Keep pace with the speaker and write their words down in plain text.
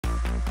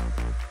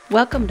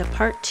Welcome to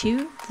part 2,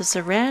 the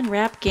Saran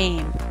Wrap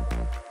game.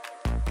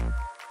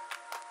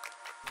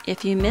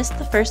 If you missed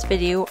the first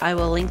video, I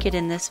will link it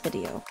in this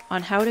video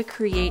on how to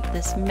create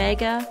this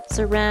mega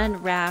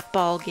Saran Wrap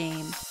ball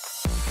game.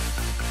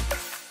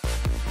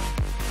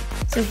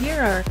 So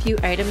here are a few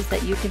items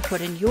that you can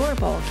put in your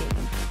ball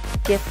game.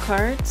 Gift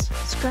cards,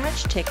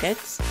 scratch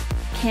tickets,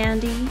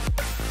 candy,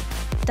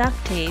 duct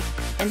tape,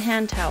 and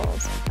hand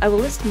towels. I will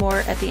list more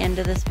at the end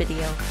of this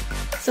video.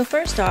 So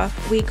first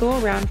off, we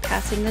go around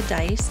passing the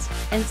dice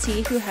and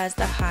see who has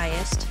the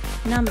highest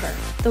number.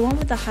 The one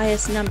with the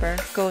highest number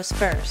goes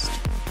first.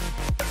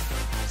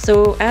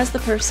 So as the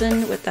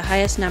person with the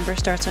highest number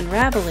starts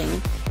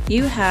unraveling,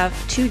 you have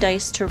 2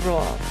 dice to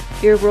roll.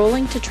 You're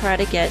rolling to try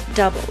to get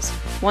doubles.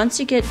 Once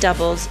you get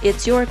doubles,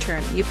 it's your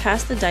turn. You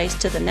pass the dice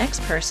to the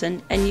next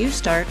person and you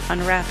start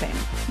unwrapping.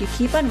 You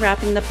keep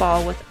unwrapping the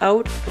ball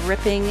without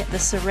ripping the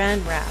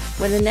Saran Wrap.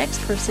 When the next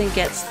person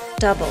gets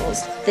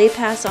doubles, they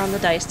pass on the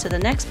dice to the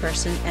next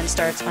person and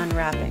starts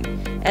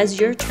unwrapping, as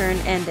your turn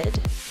ended.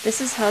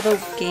 This is how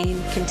the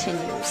game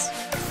continues.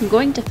 I'm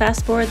going to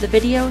fast forward the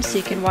video so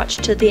you can watch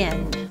to the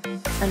end.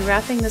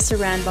 Unwrapping the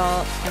Saran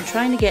ball and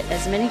trying to get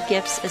as many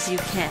gifts as you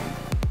can.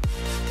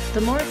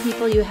 The more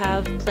people you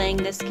have playing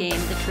this game,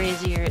 the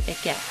crazier it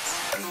gets.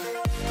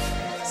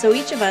 So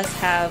each of us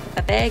have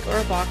a bag or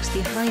a box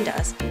behind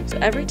us, so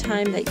every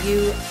time that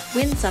you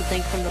win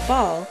something from the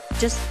ball,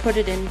 just put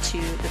it into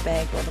the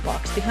bag or the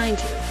box behind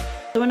you.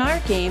 So in our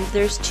game,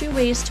 there's 2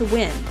 ways to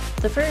win.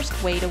 The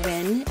first way to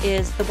win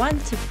is the one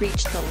to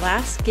reach the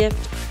last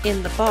gift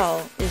in the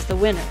ball is the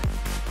winner.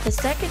 The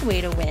second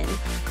way to win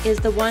is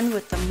the one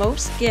with the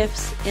most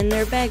gifts in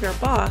their bag or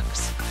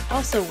box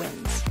also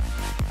wins.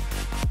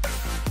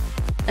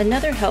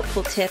 Another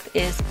helpful tip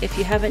is, if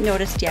you haven't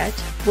noticed yet,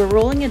 we're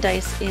rolling a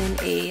dice in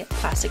a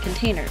plastic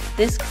container.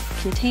 This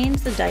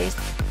contains the dice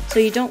so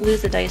you don't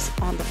lose the dice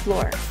on the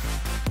floor,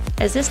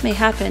 as this may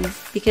happen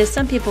because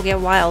some people get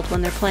wild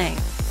when they're playing.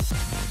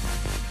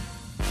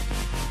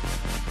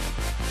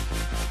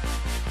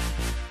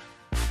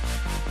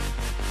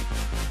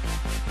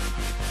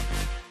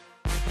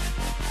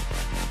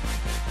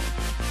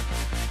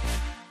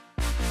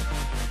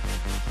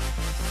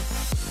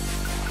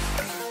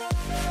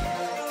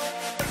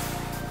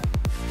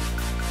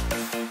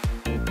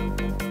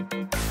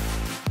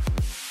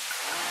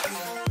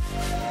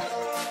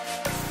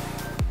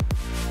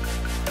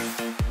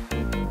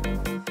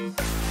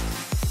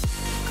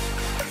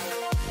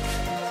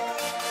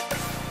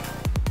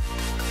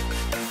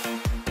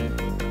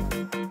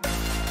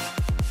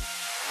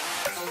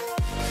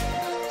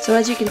 So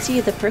as you can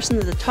see, the person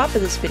at the top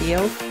of this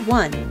video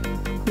won.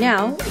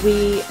 Now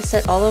we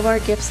set all of our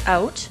gifts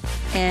out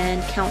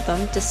and count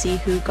them to see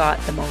who got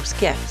the most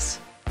gifts.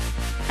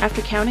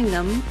 After counting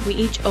them, we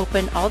each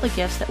open all the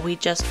gifts that we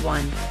just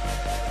won.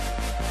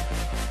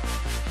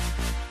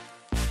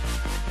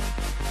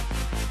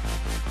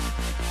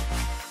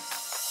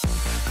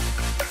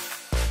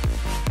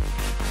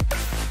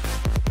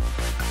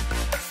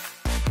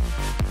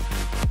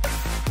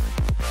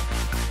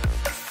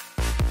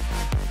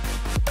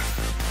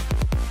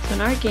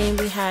 In our game,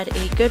 we had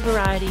a good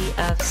variety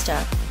of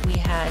stuff. We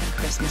had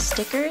Christmas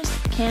stickers,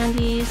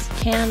 candies,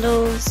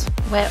 candles,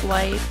 wet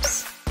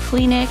wipes,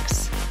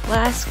 Kleenex,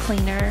 glass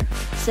cleaner,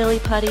 silly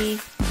putty,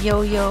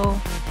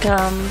 yo-yo,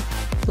 gum,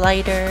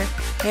 lighter,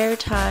 hair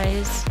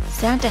ties,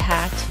 Santa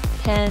hat,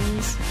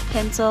 pens,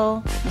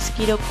 pencil,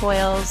 mosquito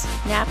coils,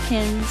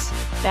 napkins,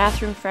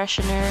 bathroom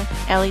freshener,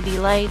 LED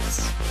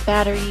lights,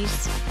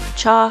 batteries,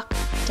 chalk,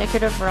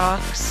 decorative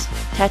rocks,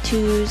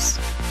 tattoos,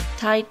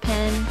 Tide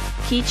pen,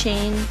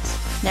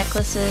 keychains,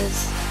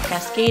 necklaces,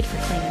 Cascade for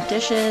cleaning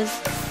dishes,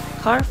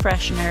 car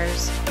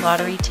fresheners,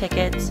 lottery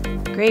tickets,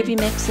 gravy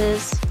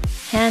mixes,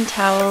 hand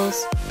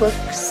towels,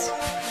 books,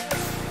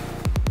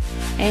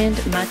 and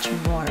much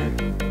more.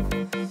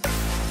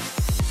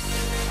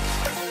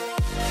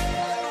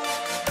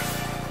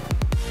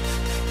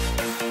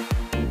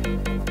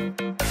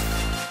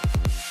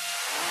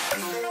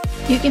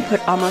 You can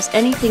put almost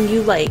anything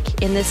you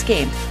like in this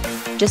game.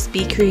 Just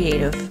be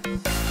creative.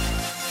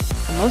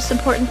 The most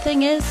important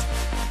thing is,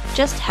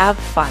 just have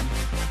fun.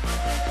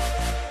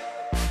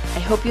 I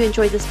hope you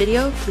enjoyed this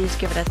video. Please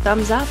give it a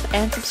thumbs up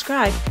and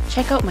subscribe.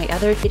 Check out my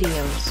other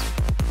videos.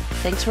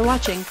 Thanks for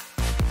watching.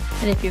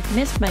 And if you've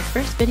missed my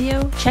first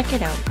video, check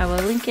it out. I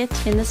will link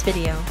it in this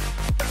video.